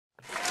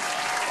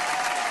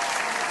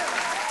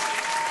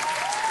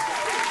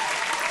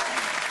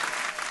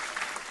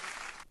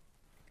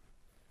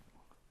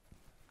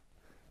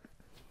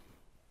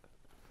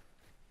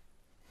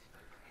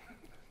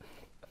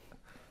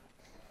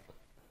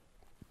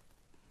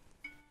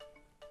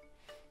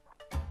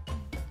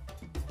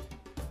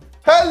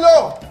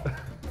Hello!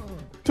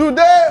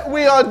 Today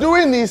we are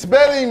doing the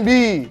spelling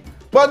bee,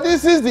 but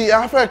this is the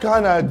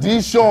African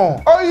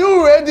edition. Are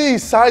you ready,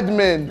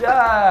 Sidemen?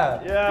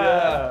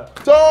 Yeah.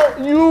 So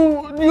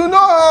you know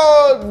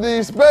how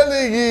the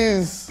spelling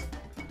is?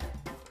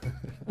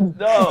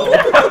 No.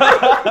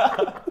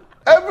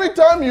 Every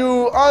time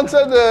you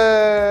answer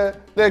the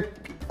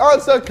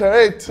answer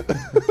correct,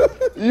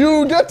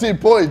 you get a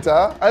point,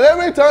 huh? And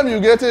every time you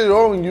get it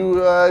wrong,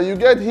 you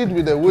get hit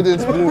with a wooden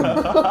spoon.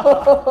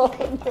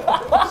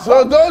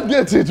 So don't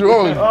get it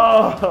wrong.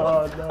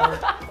 Oh no.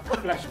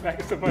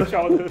 Flashbacks to my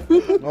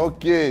childhood.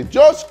 Okay,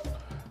 Josh,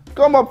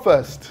 come up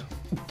first.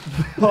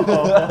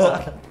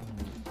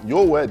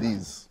 Your word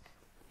is.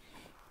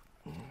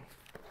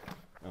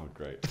 Oh,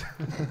 great.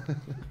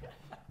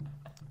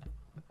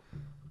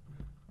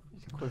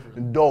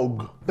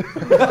 Dog.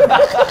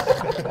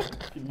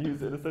 Can you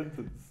use it in a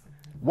sentence?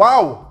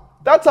 Wow,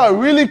 that's a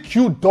really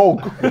cute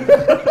dog.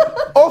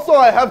 Also,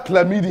 I have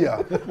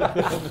chlamydia.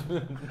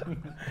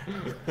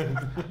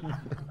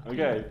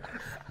 Okay.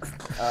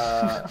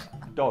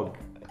 Dog.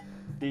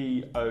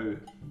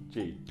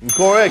 D-O-G.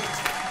 Correct.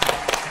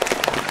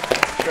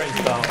 Strange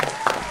start.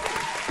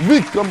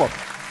 Vic, come up.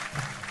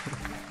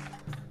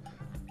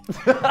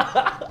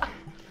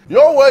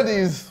 Your word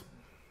is.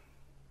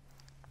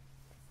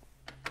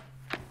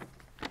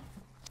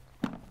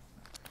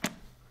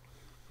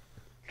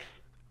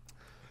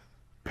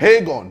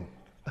 Pagan.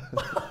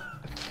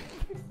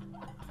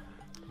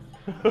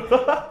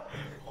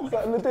 Is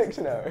that in the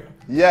dictionary?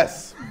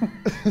 Yes.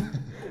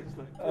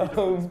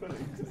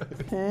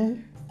 P-A-I-G-O-N.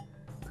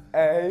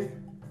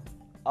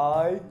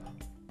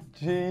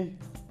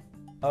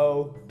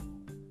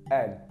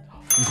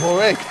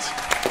 Correct.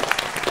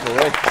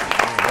 Correct.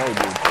 Oh, very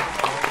good.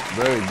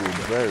 Very good.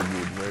 Very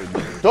good. Very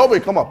good. Toby,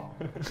 come up.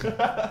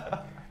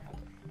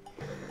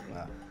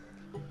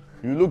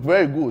 You look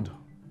very good.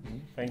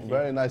 Thank you.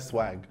 Very nice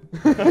swag.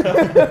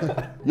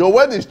 Your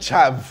word is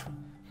chav.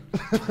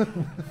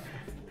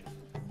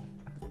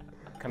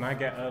 Can I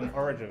get an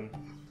origin?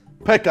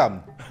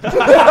 Peckham.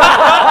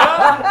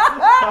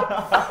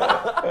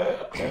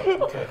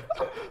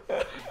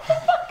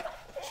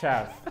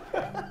 Chav.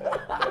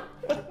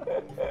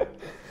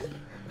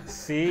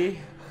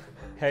 C-H-A-V.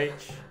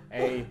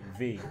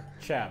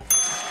 Chav.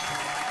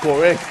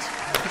 Correct.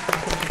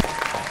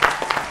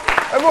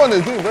 Everyone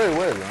is doing very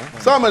well, huh?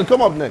 Simon,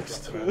 come up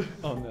next.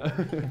 Oh no.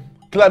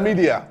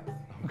 Chlamydia.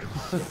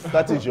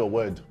 That is your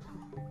word.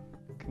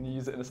 Can you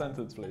use it in a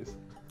sentence, please?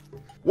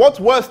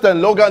 What's worse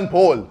than Logan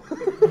Paul?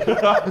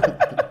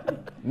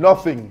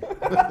 Nothing.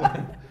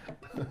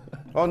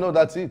 Oh no,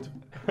 that's it.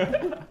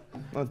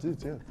 That's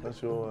it, yeah.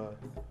 That's your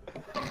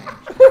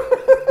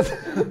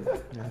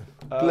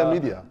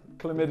chlamydia.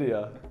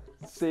 Chlamydia.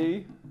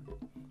 C-H-L-A-M-Y-D-I-A.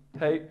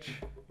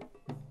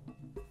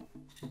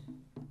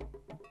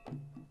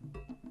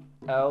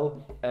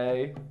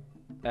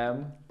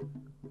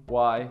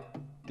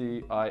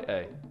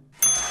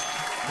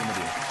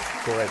 Chlamydia.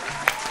 Correct.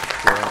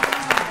 Correct.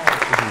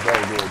 This is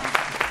very good.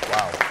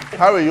 Wow.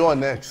 Harry, you're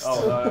next. Oh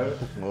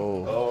no.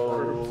 Oh.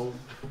 Oh.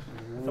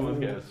 Someone's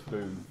getting a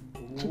spoon.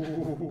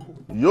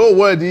 Your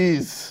word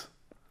is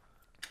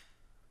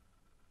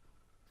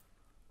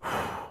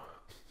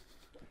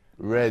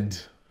red.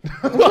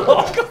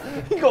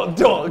 You got a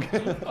dog.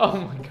 Oh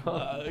my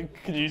god.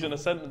 Could you use it in a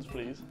sentence,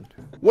 please?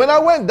 When I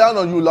went down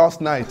on you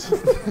last night,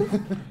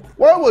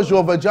 why was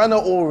your vagina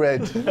all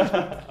red?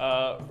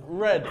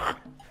 Red.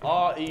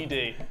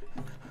 R-E-D.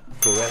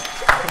 Correct.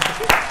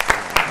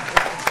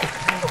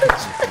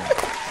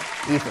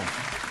 Ethan.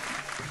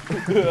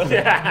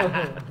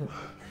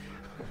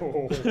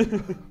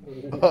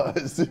 I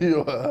see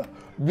you're a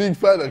big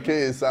fan of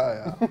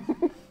KSI. Huh?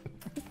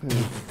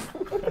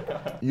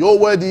 Your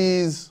word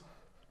is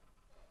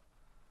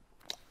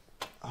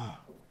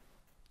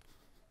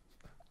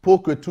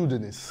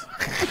pocotudinous.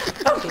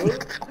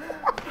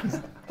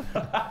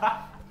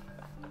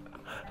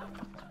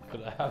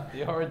 Could I have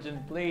the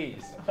origin,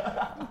 please?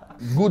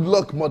 Good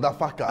luck,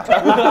 motherfucker.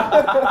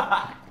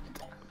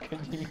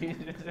 Could you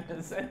use it in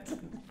a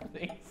sentence,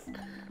 please?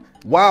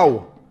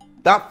 Wow,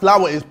 that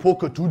flower is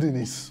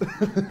pocotudinous.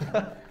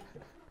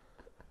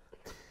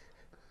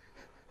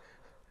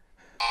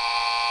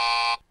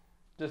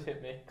 Just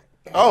hit me.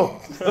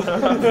 Oh.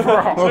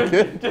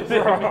 Okay. Just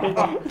hit me.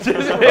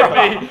 Just hit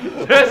me.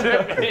 Just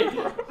hit me.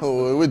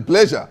 Oh, with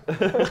pleasure.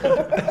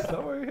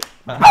 Sorry.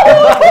 What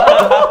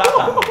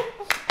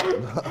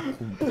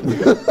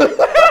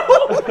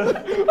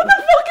the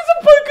fuck is a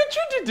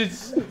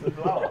pocotudinous?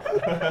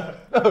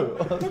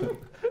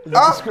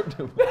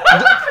 Descriptive.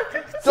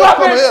 Just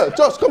come here.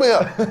 Just come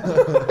here.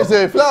 It's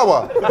a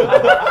flower.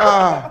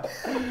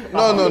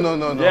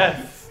 No.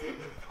 Yes.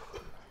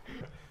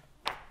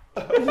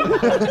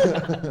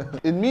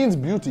 It means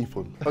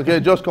beautiful. Okay,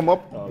 just come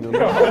up.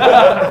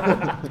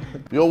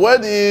 Your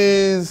word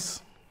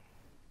is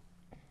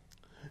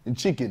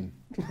chicken.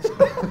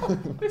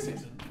 This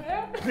isn't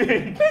fair.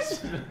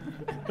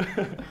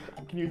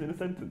 Can you use it in a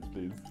sentence,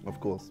 please? Of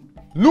course.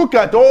 Look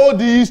at all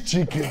these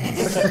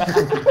chickens.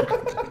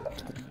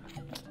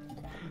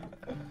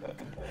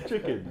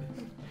 Chicken.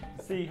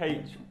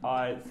 CHICKEN.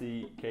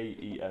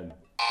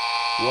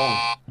 Wrong.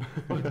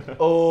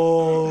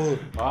 Oh.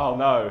 Oh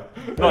no.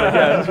 Not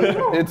again.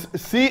 It's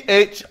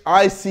CHICKENS.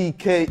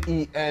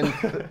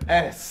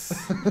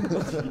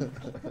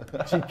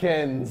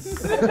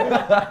 Chickens.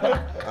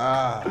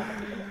 Ah.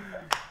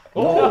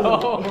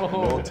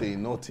 Naughty,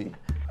 naughty.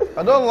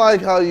 I don't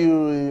like how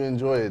you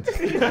enjoy it.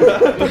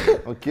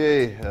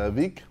 Okay,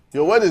 Vic.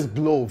 Your word is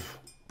glove.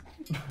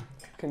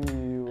 Can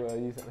you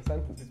use it in a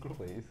sentence,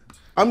 please?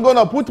 I'm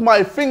gonna put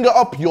my finger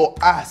up your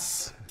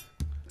ass.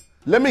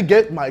 Let me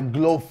get my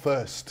glove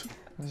first.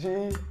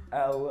 GLOVE.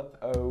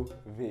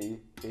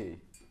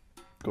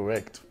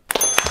 Correct.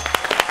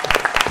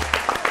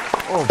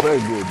 Oh, very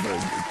good, very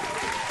good.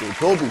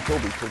 Okay,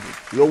 Toby.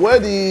 Your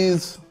word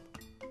is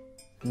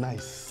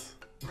nice.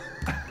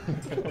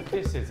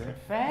 This isn't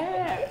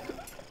fair.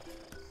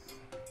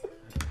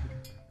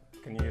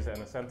 Can you use it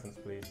in a sentence,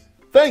 please?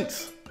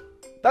 Thanks.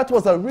 That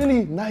was a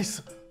really nice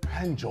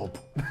hand job.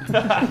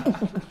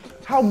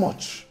 How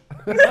much?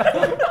 Okay,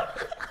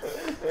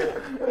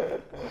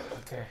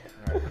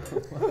 alright.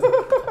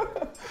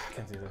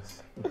 Can do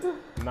this.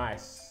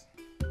 Nice.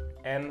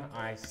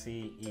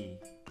 N-I-C-E.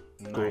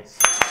 Nice.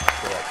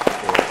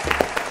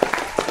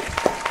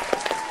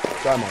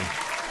 Simon.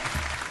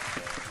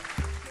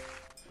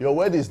 Your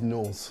word is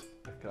nose.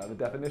 Can I have a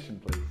definition,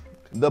 please?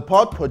 The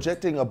part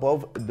projecting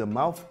above the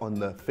mouth on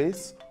the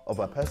face of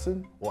a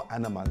person or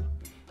animal,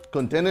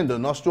 containing the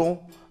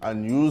nostril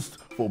and used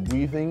for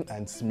breathing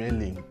and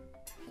smelling.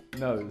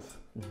 Nose.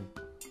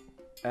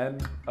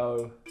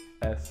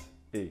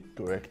 N-O-S-E.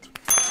 Correct.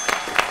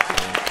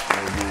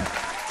 Very good.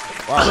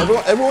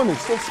 Wow, everyone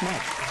is so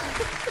smart.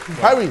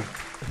 Harry.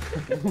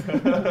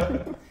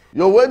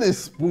 Your word is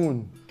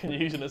spoon. Can you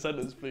use it in a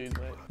sentence, please,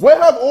 mate?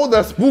 Where have all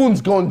the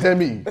spoons gone,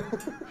 Demi?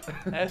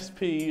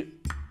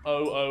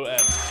 S-P-O-O-N.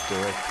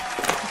 Correct.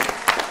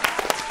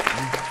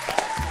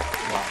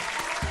 Wow.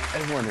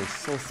 Everyone is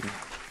so smart.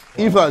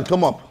 Ethan,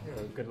 come up. Oh,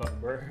 good luck,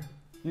 bro.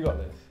 You got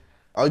this.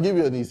 I'll give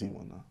you an easy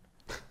one now.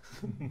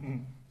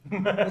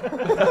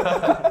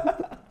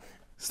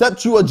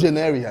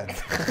 Septuagenarian.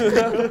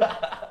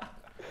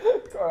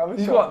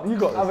 You got this.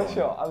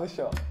 Have a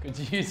shot. Could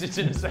you use it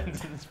in a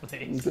sentence,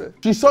 please? Okay.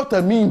 She sucked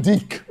a mean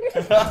dick.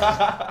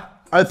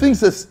 I think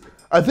she's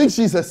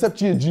a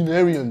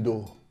septuagenarian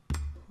though.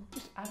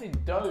 Just adding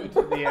dough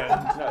to the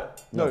end.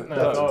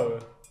 No.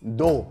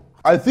 Though.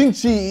 I think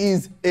she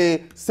is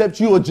a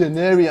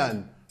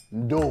septuagenarian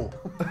though.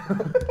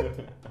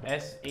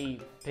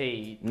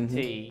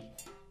 S-E-P-T-U.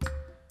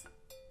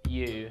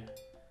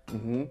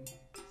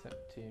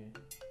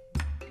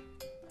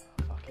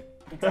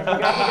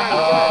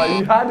 Oh,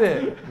 you had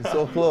it. It's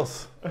so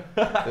close.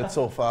 It's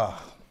so far.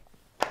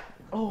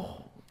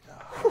 Oh.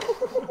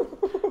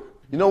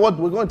 You know what?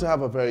 We're going to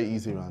have a very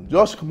easy round.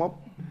 Josh, come up.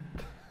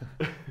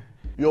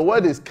 Your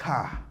word is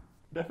car.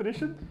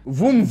 Definition?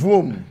 Vroom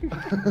vroom.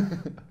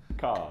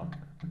 Car.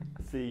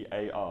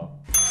 C-A-R.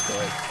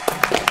 Correct.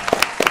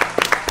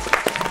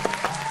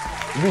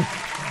 Vic.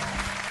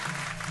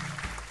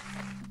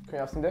 Can we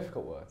have some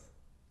difficult words?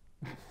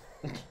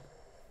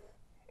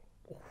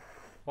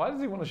 Why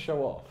does he want to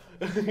show off?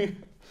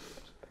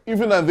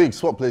 Even and Vic,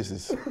 swap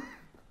places.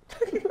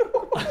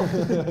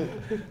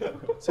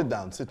 Sit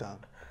down.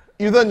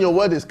 Ethan, your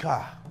word is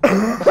car.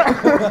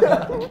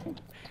 Could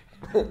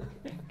you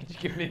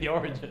give me the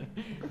origin?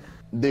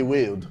 They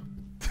wailed.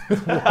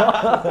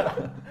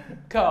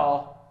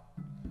 Car.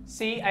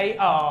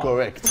 C-A-R.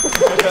 Correct.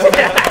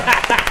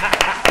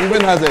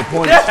 Even has a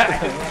point.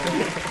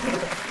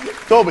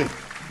 Toby,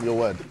 your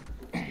word.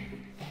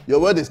 Your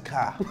word is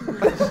car.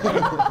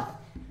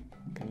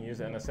 Can you use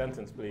it in a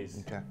sentence,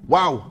 please? Okay.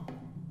 Wow,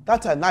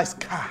 that's a nice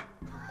car.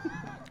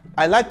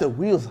 I like the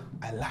wheels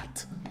a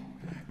lot.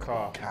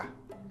 Car. Car.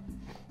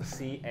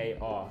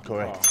 C-A-R.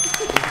 Correct.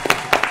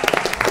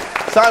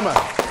 Car. Simon.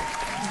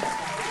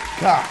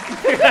 Car.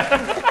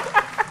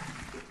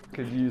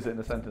 Could you use it in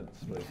a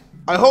sentence, please?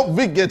 I hope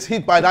Vic gets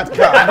hit by that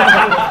car.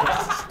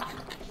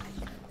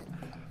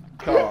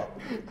 Car.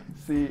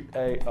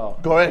 C-A-R.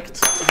 Correct.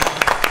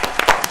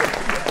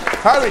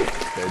 Harry.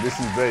 Okay, this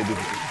is very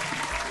difficult.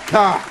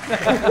 Car.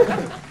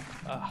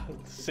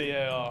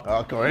 C-A-R.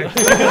 Oh, correct.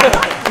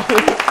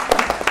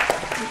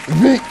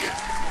 Vic.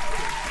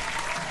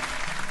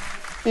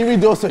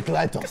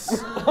 Iridocyclitis.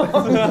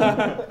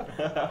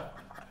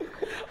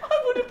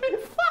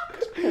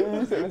 Can you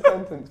use it in a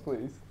sentence,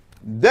 please?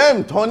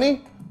 Damn,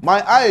 Tony,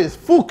 my eye is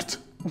fucked.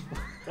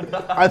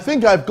 I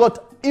think I've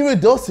got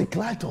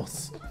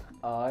iridocyclitis.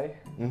 I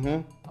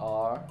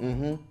R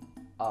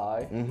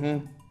I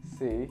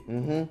C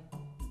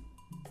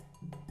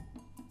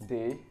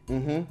D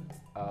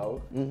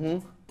O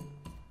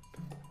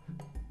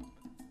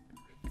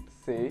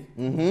C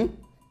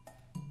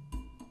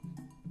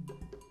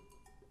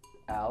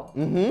L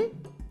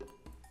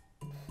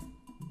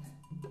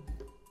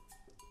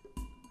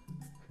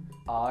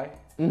I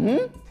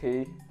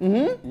T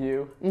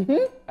U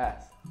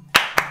S.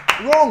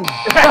 Wrong.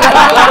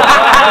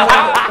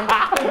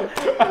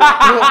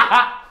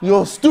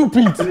 You're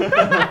stupid.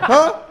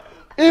 Huh?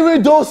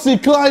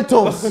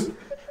 Iridociclitos.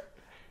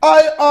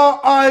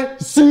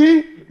 IRIC.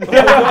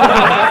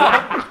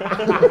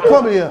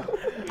 Come here.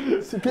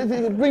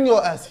 Bring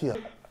your ass here.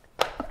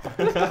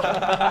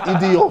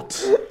 Idiot.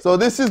 So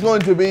this is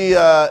going to be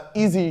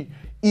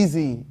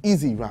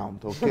easy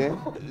round, okay?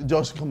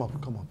 Josh, come up.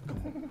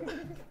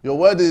 Your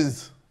word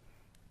is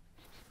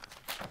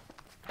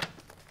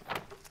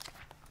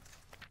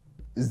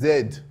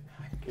Z.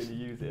 Can you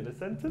use it in a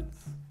sentence?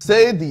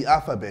 Say the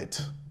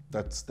alphabet.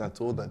 That's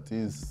all that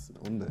is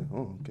on there.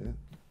 Oh, okay.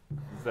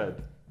 Z.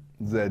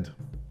 Z.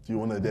 Do you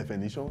want a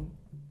definition?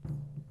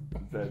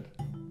 Z.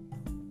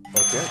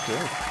 Okay.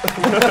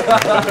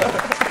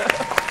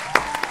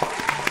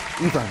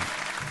 Ethan.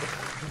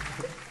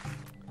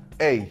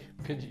 A.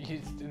 Could you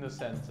use it in a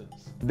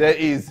sentence? There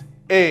is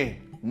a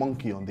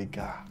monkey on the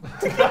car.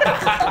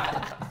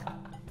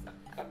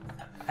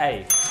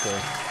 A.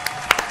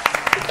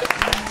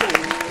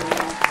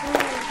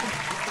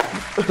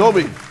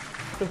 Toby.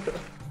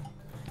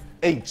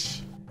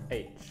 H.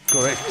 H.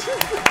 Correct.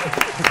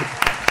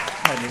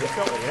 I never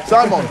got it yet.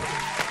 Simon.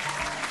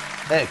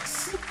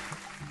 X.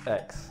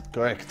 X.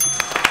 Correct.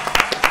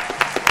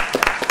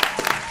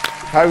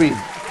 Harry.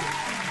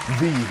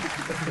 V.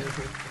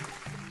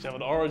 Should have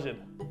an origin.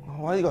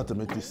 Why you got to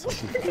make this so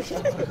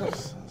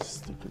difficult?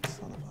 Stupid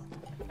son of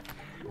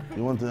a...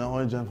 You want the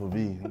origin for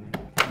V?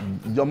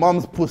 Your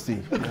mom's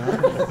pussy.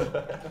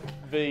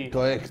 V.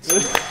 Correct.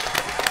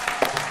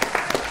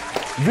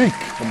 Vic.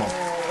 Come on.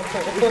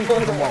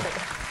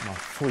 My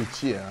full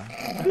cheer.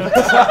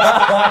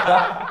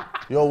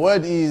 Your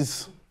word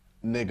is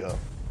nigger.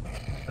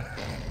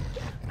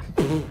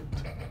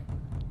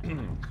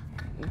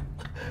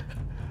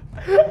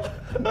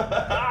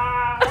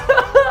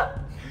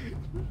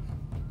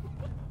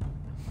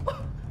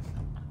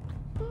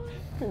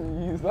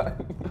 Use that.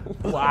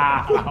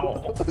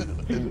 Wow.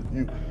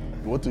 You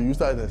want to use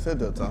that in a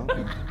sentence, huh?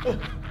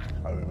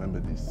 I remember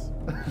this.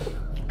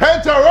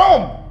 Hey,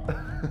 Jerome!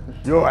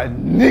 You're a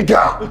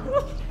nigger!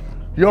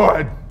 You're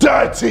a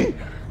dirty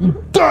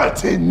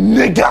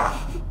nigger!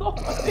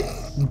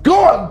 Go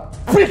and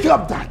pick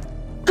up that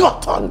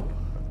cotton,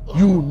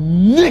 you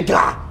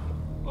nigger!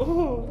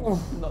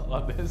 Not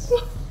like this.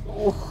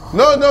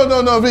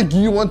 No, Vic,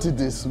 you wanted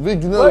this.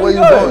 Vic, where you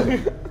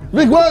going?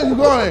 Vic, where are you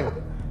going?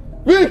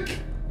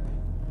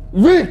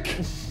 Vic,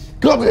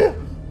 come here.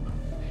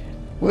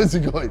 Where's he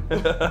going?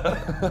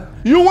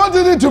 You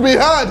wanted it to be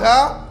hard,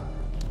 huh?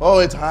 Oh,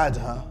 it's hard,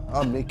 huh?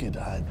 I'll make it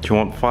hard. Do you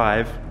want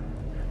 5?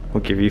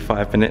 We'll give you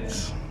 5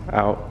 minutes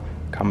out,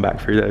 come back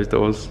through those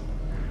doors.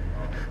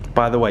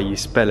 By the way, you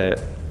spell it,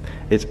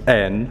 it's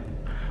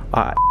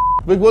N-I.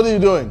 Vic, what are you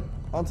doing?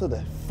 Answer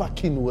that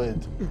fucking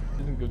word.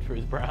 Isn't good for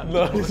his brand.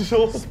 No, it's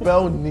sure.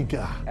 Spell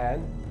nigger.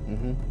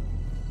 N.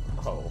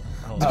 Oh.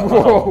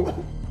 Whoa.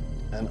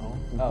 N-O.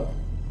 Oh.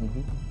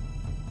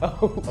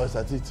 Oh, is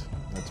that it?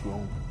 That's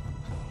wrong.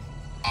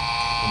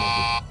 Come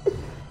on, Vic.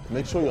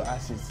 Make sure your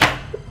ass is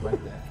right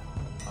there.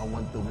 I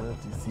want the world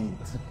to see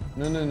it.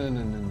 No.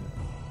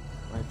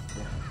 Right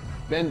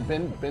there.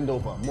 Bend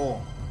over.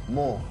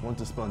 More. Want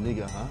to spell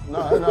nigger, huh?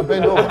 No,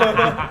 bend over.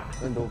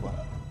 Bend over.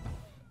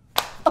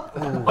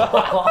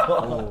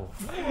 Oh.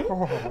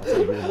 That's a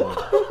good one.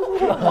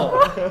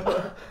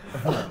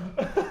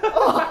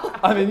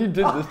 I mean, you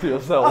did this to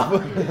yourself.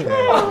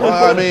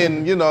 Well, I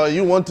mean,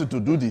 you wanted to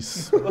do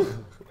this.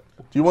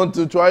 Do you want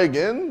to try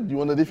again? Do you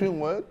want a different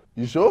word?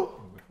 You sure?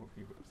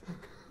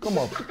 Come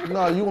on.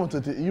 No, you want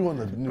a new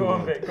word. Go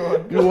on.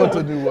 You want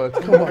a new word.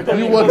 Come on.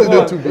 You wanted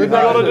it to be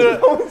hard.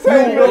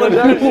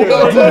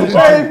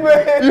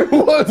 You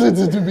wanted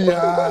it to be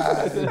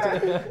hard.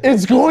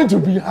 It's going to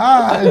be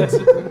hard.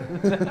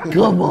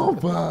 Come on,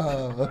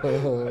 pal.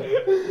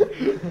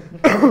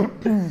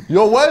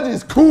 Your word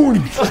is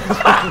coon.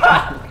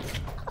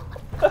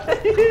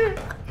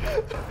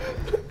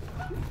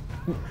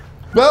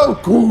 Spell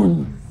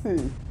coon.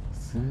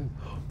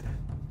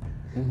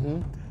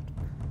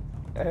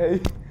 A.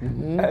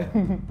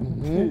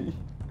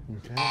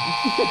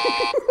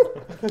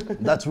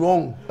 That's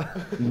wrong.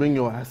 Bring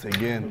your ass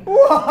again.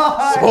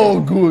 Why? So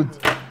good.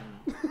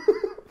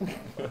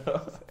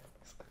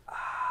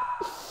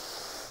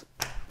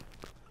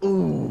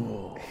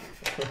 Ooh.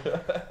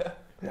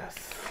 Yes.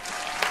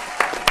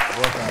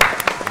 Well done.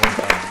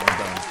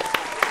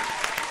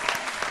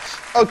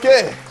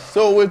 Okay,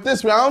 so with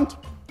this round,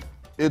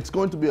 it's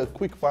going to be a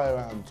quick fire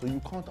round, so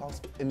you can't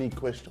ask any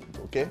questions,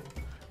 okay?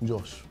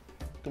 Josh,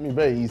 it's going to be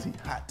very easy.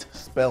 Hat.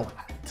 Spell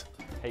hat.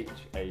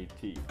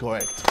 H-A-T.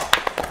 Correct.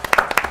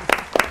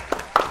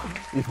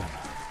 Ethan,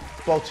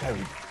 spell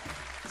cherry.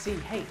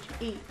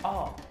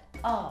 C-H-E-R-R-Y.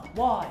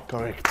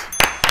 Correct.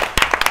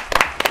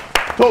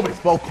 Toby,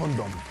 spell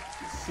condom.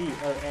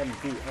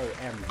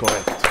 C-O-N-D-O-M.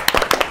 Correct.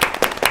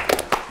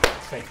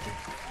 Safety.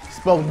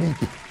 Spell nip.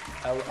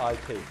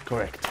 L-I-P.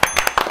 Correct.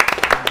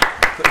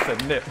 It's a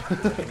nip.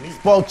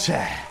 Spell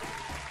chair.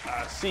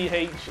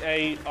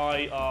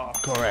 C-H-A-I-R.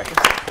 Correct.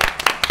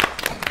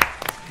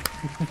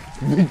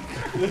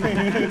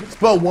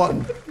 Spell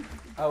one.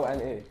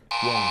 O-N-E.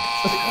 Wrong.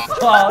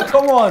 Oh,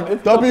 come on.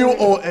 It's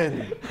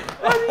W-O-N.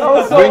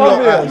 was so Bring your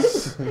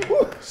obvious. ass.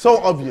 So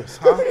obvious,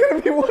 huh? It's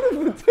gonna be one of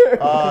the two.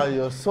 Ah,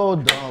 you're so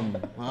dumb,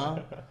 huh?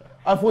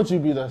 I thought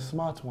you'd be the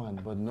smart one,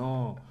 but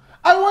no.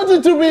 I want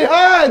it to be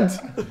hard.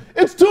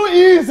 It's too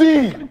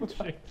easy.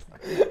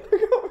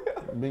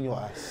 Bring your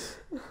ass.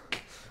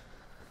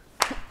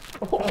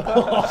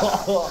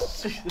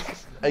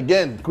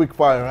 Again, quick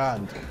fire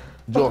round.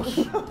 Josh.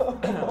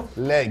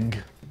 Leg.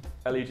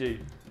 Leg.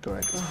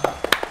 Correct.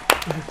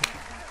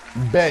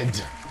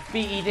 Bed.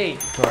 BED.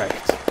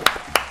 Correct.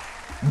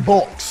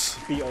 Box.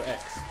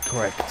 BOX.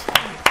 Correct.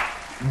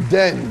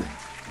 Den.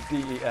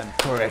 DEN.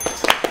 Correct.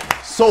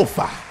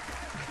 Sofa.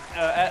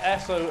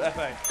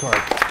 SOFA.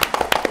 Correct.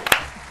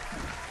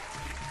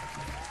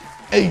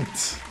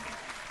 8.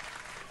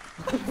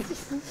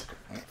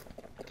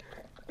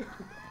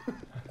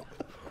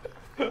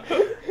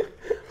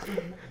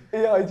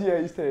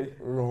 EIGHT.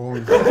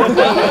 Wrong.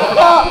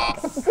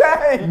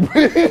 Say!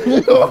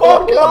 Bring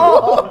Fuck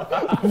off!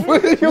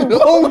 You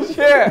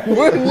bullshit!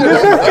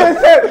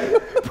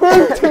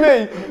 Prove to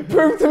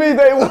me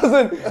that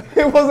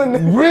it wasn't.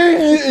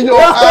 Bring your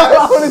I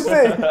ass. want to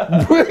see.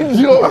 Bring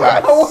your I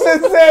ass. want to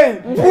see.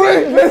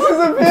 Bring This is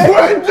a bit.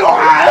 Bring your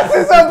ass.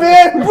 This is a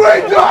bit.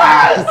 Bring your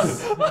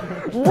ass.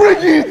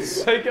 Bring it.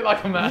 Take it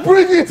like a man.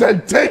 Bring it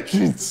and take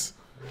it.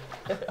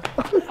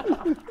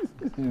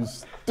 You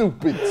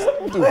stupid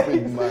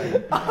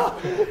man.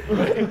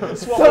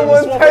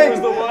 Someone take.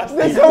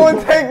 Did someone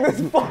take this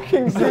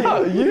fucking seat?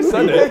 You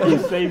said it. He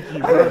saved you,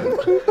 bro.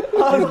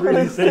 I was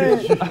gonna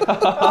see.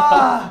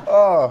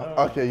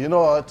 Oh, okay, you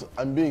know what?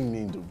 I'm being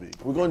mean to Vic.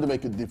 We're going to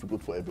make it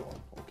difficult for everyone.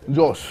 Okay.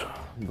 Josh,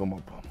 come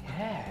up.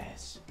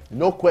 Yes.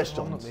 No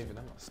questions.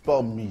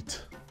 Spell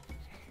meat.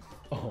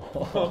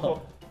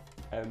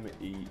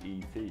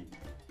 MEET.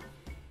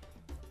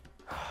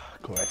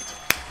 Correct.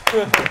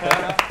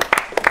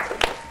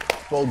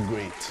 Spell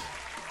great.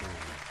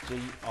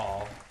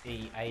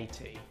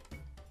 GREAT.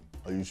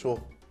 Are you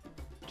sure?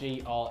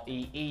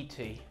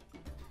 GREET.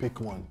 Pick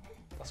one.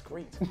 That's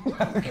great. Wait,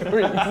 what?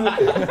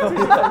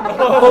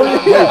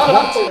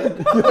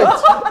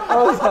 I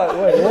was like,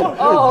 wait, what?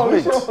 Oh,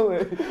 wait.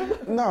 surely.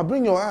 Nah,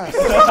 bring your ass.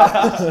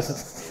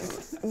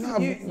 Nah,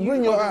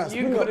 bring your ass.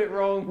 You got it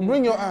wrong.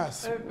 Bring your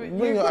ass. but Bring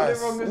you your got it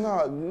ass. wrong as-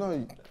 No.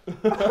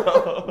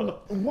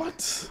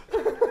 What?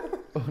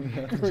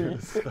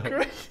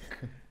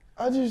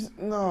 I just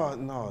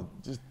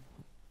just.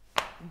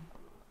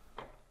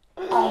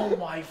 Oh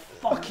my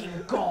fucking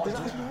god!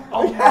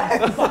 Oh my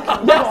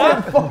fucking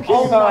god!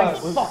 Oh my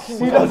fucking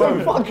He god!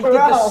 doesn't fuck You did the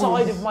around.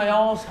 side of my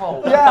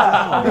asshole.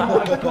 Yeah. Oh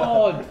my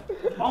god!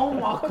 Oh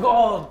my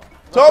god!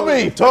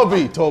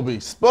 Toby.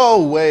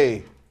 Spell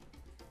way.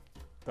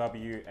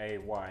 WAY.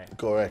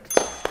 Correct.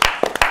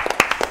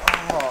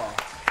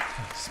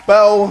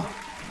 Spell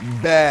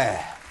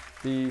bear.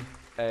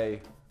 BARE.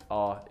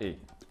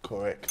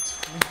 Correct.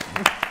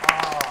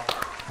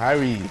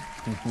 Harry.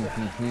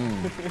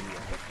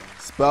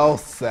 Spell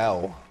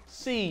cell.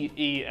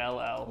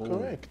 CELL.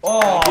 Correct.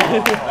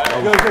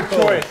 Good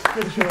choice.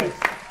 Good choice.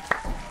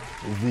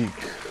 Vic.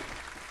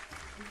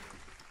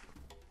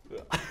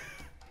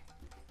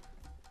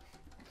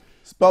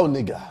 Spell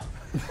nigger.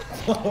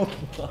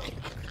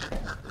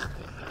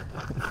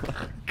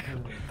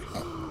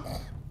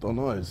 Don't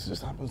know, it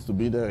just happens to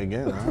be there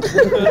again.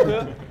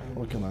 Huh?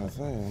 What can I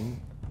say?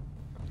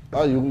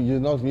 Oh, you're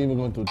not even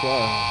going to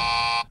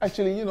try.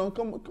 Actually, you know,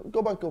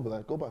 go back over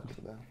there. Go back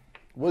over there.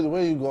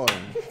 Where are you going?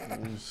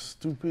 You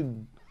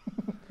stupid.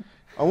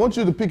 I want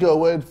you to pick a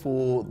word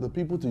for the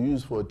people to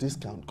use for a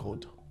discount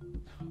code.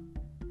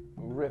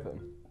 Rhythm.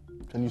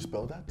 Can you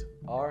spell that?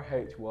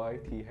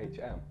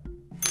 RHYTHM.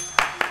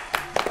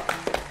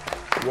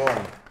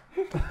 Wrong.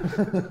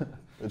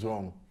 It's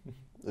wrong.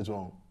 It's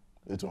wrong.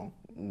 It's wrong.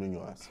 Bring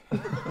your ass.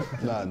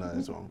 No,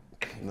 it's wrong.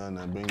 No,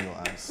 bring your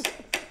ass.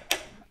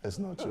 It's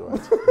not your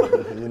ass.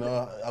 You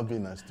know, I'll be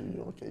nice to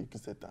you. Okay, you can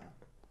sit down.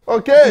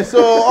 Okay,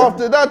 so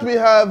after that we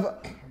have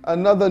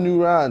another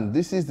new round.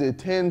 This is the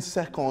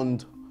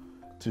 10-second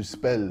to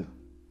spell.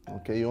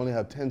 Okay, you only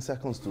have 10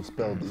 seconds to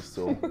spell this,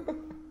 so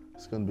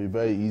it's going to be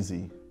very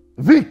easy.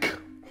 Vic,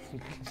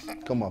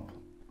 come up.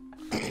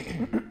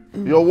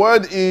 Your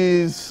word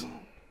is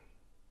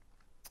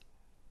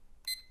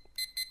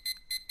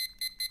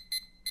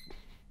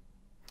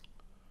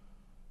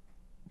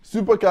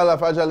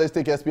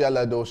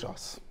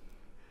supercalifragilisticexpialidocious.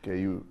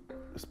 Okay, you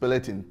spell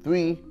it in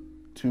 3,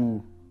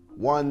 2,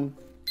 1.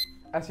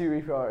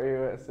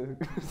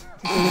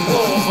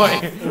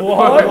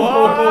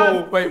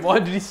 Wait, why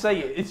did he say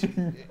it?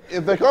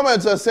 If the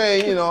comments are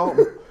saying, you know,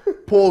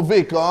 poor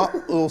Vic,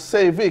 or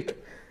say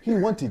Vic, he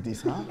wanted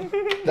this, huh?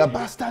 The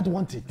bastard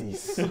wanted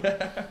this.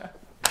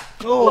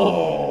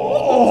 Oh,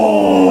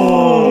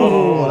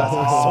 that's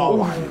so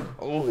one.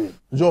 Oh.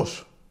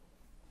 Josh,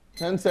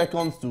 10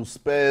 seconds to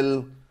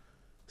spell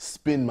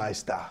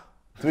Spinmeister.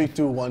 3,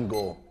 2, 1,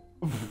 go.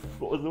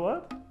 What was the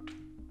word?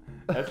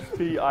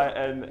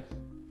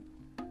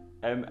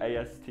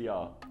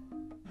 SPINMASTR.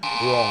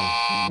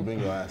 Wrong. Bring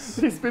your ass.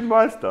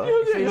 Spinmeister.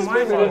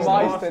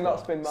 Spinmeister,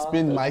 not Spinmaster.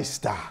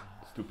 Spinmeister.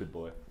 Stupid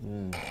boy.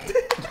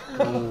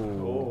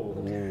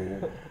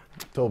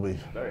 Toby.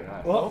 Very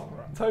nice.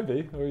 What?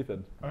 Toby or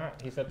Ethan?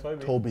 Alright, he said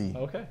Toby. Toby.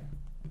 Okay.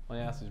 My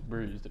ass is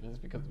bruised if it's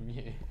because of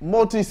you.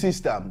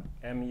 Multi-system.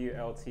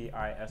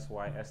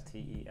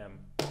 multisystem.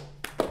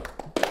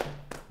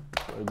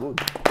 Very good.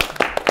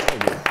 Very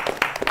good.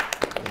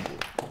 Very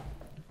good.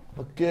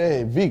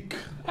 Okay, Vic.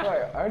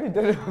 Right, I already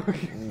did it.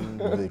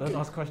 Vic. Don't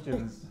ask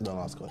questions. Don't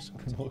ask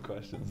questions. More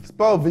questions.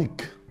 Spell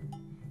Vic.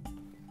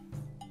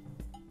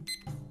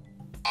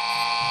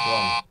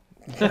 Wrong.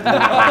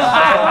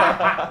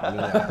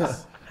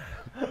 Yes.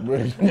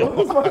 Bring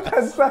your My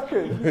 10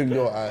 seconds. Bring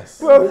your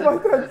ass. Where's my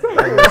 10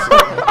 seconds?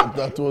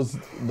 That was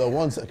the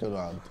 1 second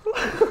round.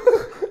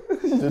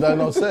 Did I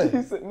not say?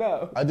 You said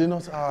no. I did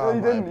not. Ah,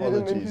 you my didn't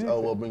apologies. introduce Oh,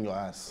 well, bring your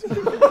ass. Bring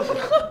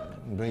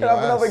Can your I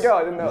have another ass. go?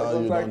 I didn't know it No, was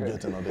you 1 don't second.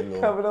 get another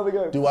go. Have another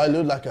go. Do I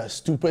look like a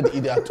stupid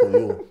idiot to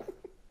you?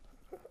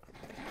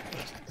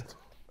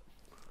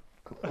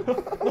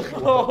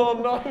 Oh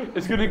no!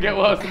 It's gonna get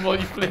worse the more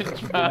you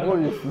flinch, man. Oh,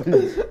 you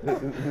please.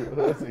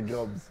 That's it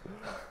comes.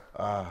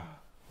 Ah.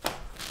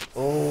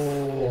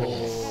 Oh.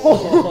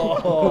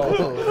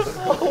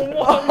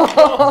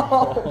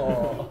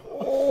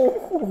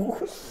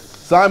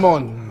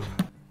 Simon.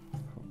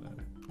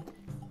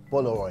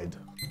 Polaroid.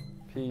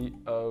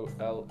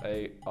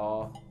 Polaroid.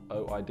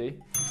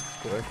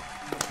 Correct.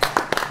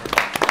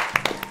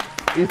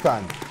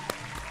 Ethan.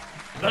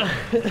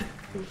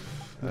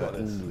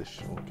 English,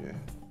 okay.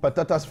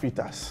 Patatas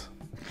fritas.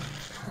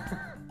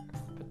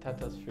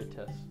 Patatas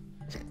fritas.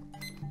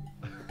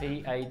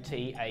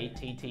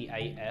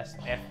 PATATTASFIRTTAS.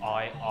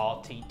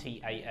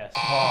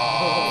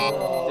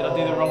 Did I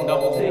do the wrong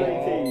double T?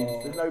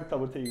 There's no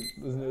double T's.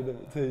 There's no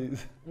double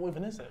T's. What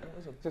even is it? What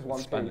is it? Just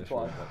one Spanish. T,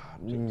 one.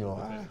 Bring your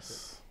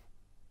ass.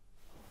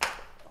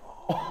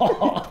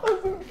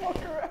 Doesn't fuck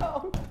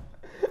around.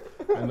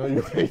 I know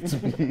you hate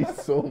me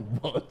so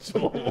much.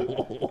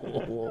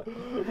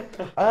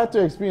 I had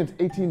to experience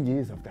 18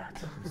 years of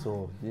that.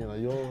 So, you know,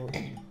 you're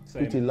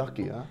pretty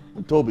lucky, huh?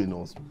 Toby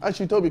knows.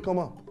 Actually, Toby, come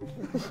up.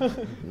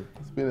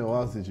 It's been a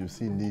while since you've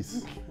seen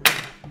this.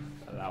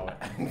 Allow it.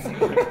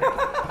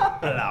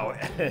 Allow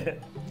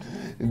it.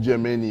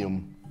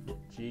 Germanium.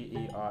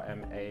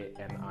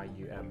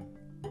 GERMANIUM.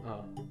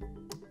 Oh.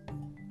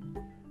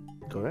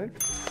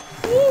 Correct?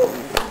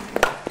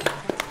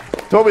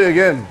 Toby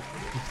again.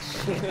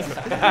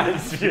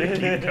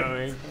 Keep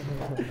going.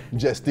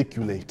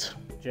 Gesticulate.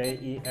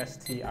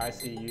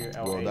 JESTICULATE.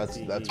 Well, that's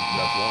wrong.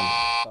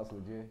 That's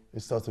legit.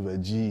 It starts with a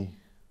G.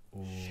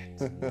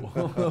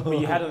 But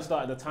you hadn't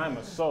started the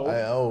timer, so.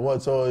 Oh,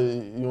 what? So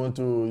you want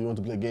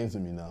to play games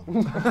with me now?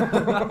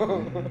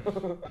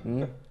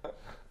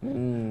 better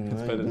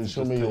You to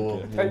show just me take your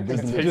it.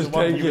 business. Just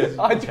take it.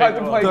 I tried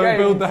to play Don't games.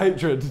 build the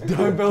hatred.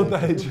 Don't build the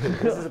hatred.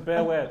 This is a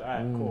bare word.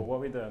 Alright, cool. What are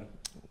we doing?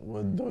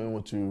 We're doing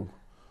what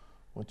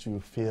you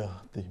fear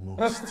the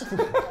most.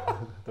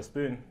 The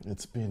spoon.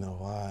 It's been a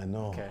while, I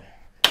know. Okay.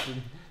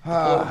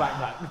 Pour the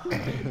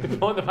backpack.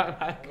 Pour the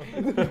backpack.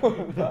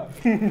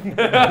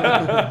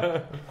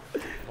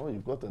 Oh,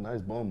 you've got a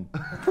nice bomb.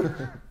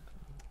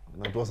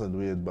 That wasn't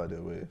weird, by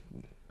the way.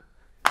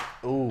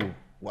 Oh,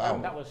 wow.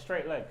 That was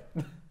straight leg.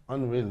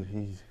 Unreal,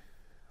 he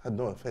had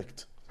no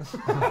effect.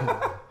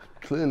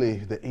 Clearly,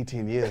 the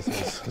 18 years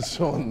has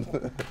shown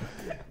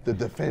the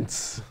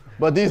defense.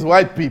 But these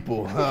white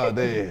people,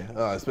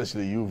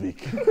 especially you,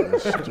 Vic, are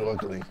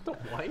struggling. Stop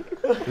white.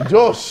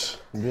 Josh,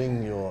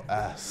 bring your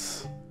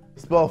ass.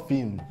 Spell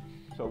fiend.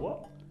 So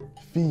what?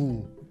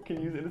 Fiend. Can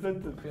you use it in a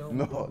sentence?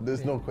 No,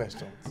 there's no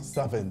question.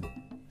 7,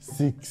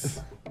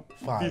 6,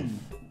 5.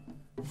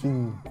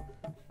 Fiend.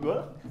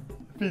 What?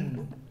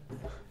 Fin.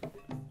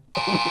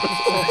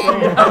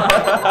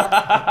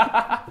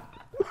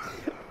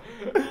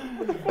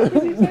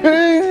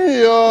 Bring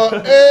your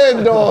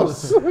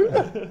endos.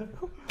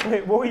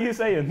 Wait, what were you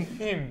saying?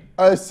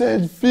 I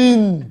said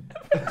fin.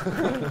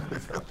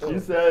 You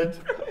said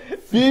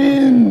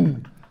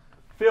Fin.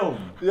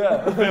 film.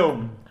 Yeah.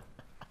 Film.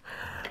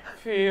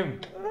 Film.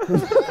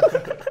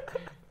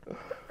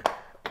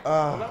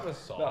 That was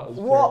soft.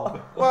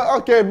 What? Well,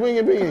 okay, bring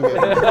it again.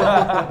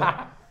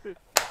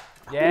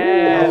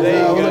 Yeah,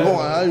 there you Go go.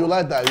 on, huh? You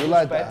like that? You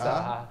like that? Better.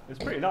 Huh? It's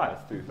pretty nice,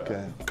 to be fair.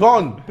 Okay.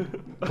 Con.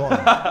 Con.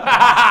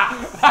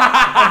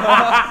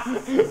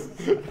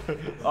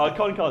 Oh,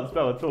 Con can't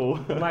spell at all.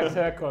 Mike's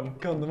hair con.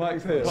 Come on, the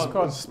mic's here.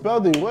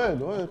 Spell the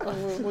word. What are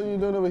you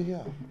doing over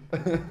here?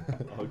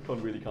 Oh,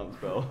 Con really can't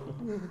spell.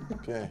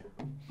 Okay.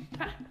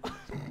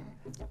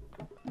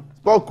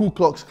 Spell Ku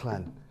Klux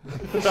Klan.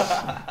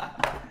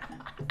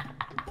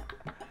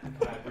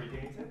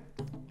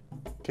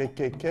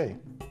 KKK.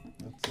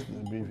 That's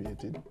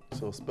abbreviated.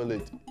 So spell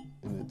it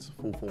in its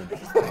full form.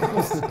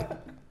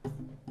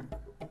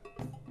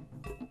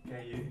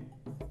 K-U.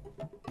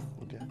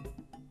 Okay.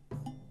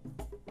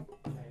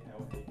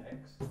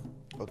 K-L-A-X.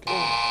 Okay.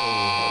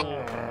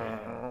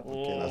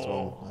 Okay, that's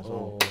wrong. That's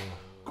wrong.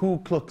 Ku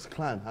Klux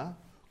Klan, huh?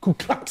 Ku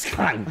Klux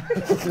Klan.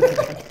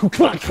 Ku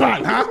Klux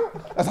Klan, huh?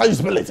 That's how you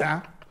spell it,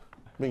 huh?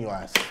 Bring your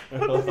ass.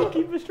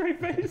 Keep a straight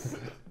face.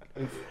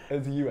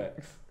 It's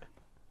UX.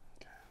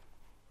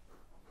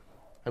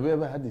 Have you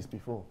ever had this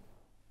before?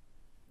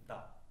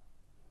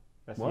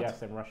 That's What?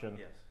 yes in Russian.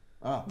 Yes.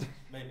 Ah.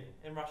 Maybe.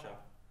 In Russia.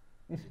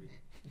 Maybe.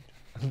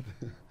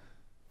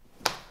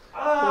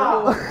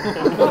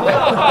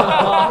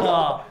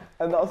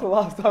 And that was the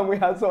last time we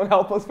had someone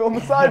help us film a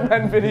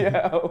Sidemen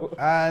video.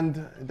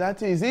 And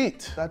that is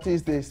it. That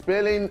is the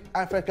Spelling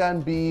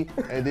African Bee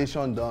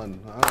edition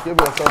done. Give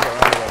yourself a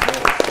round of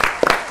applause.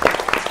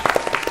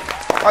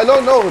 I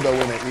don't know who the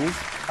winner is.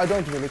 I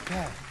don't really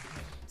care.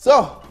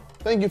 So,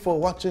 thank you for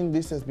watching.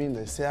 This has been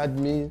the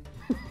Sidemen.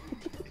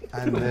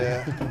 And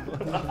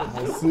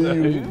I'll see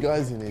you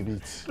guys in a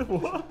bit.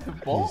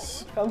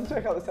 What? Come to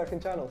check out the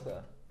second channel,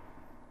 sir.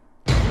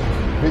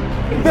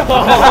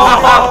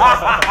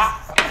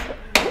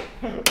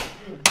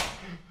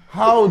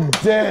 How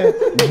dare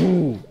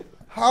you?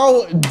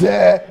 How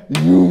dare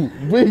you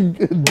bring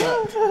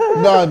that?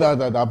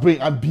 No.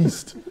 Bring a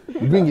beast.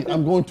 Bring it.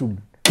 I'm going to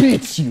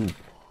beat you.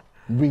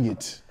 Bring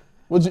it.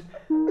 Do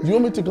you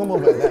want me to come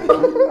over there?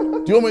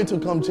 Do you want me to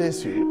come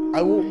chase you?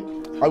 I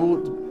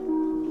will.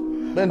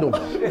 Bend over.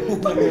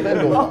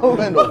 Bend over.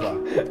 Bend over.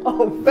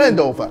 Bend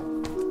over.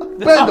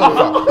 Bend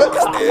over.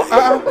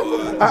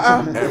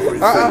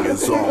 Everything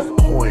is on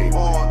point.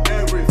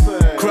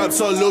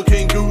 Crabs are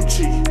looking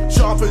Gucci.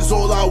 Sharp is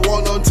all I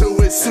want until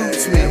it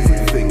suits me.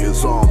 Everything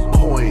is on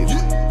point.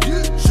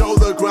 Show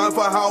the grind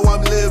for how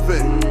I'm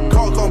living.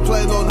 Can't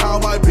complain on how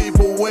my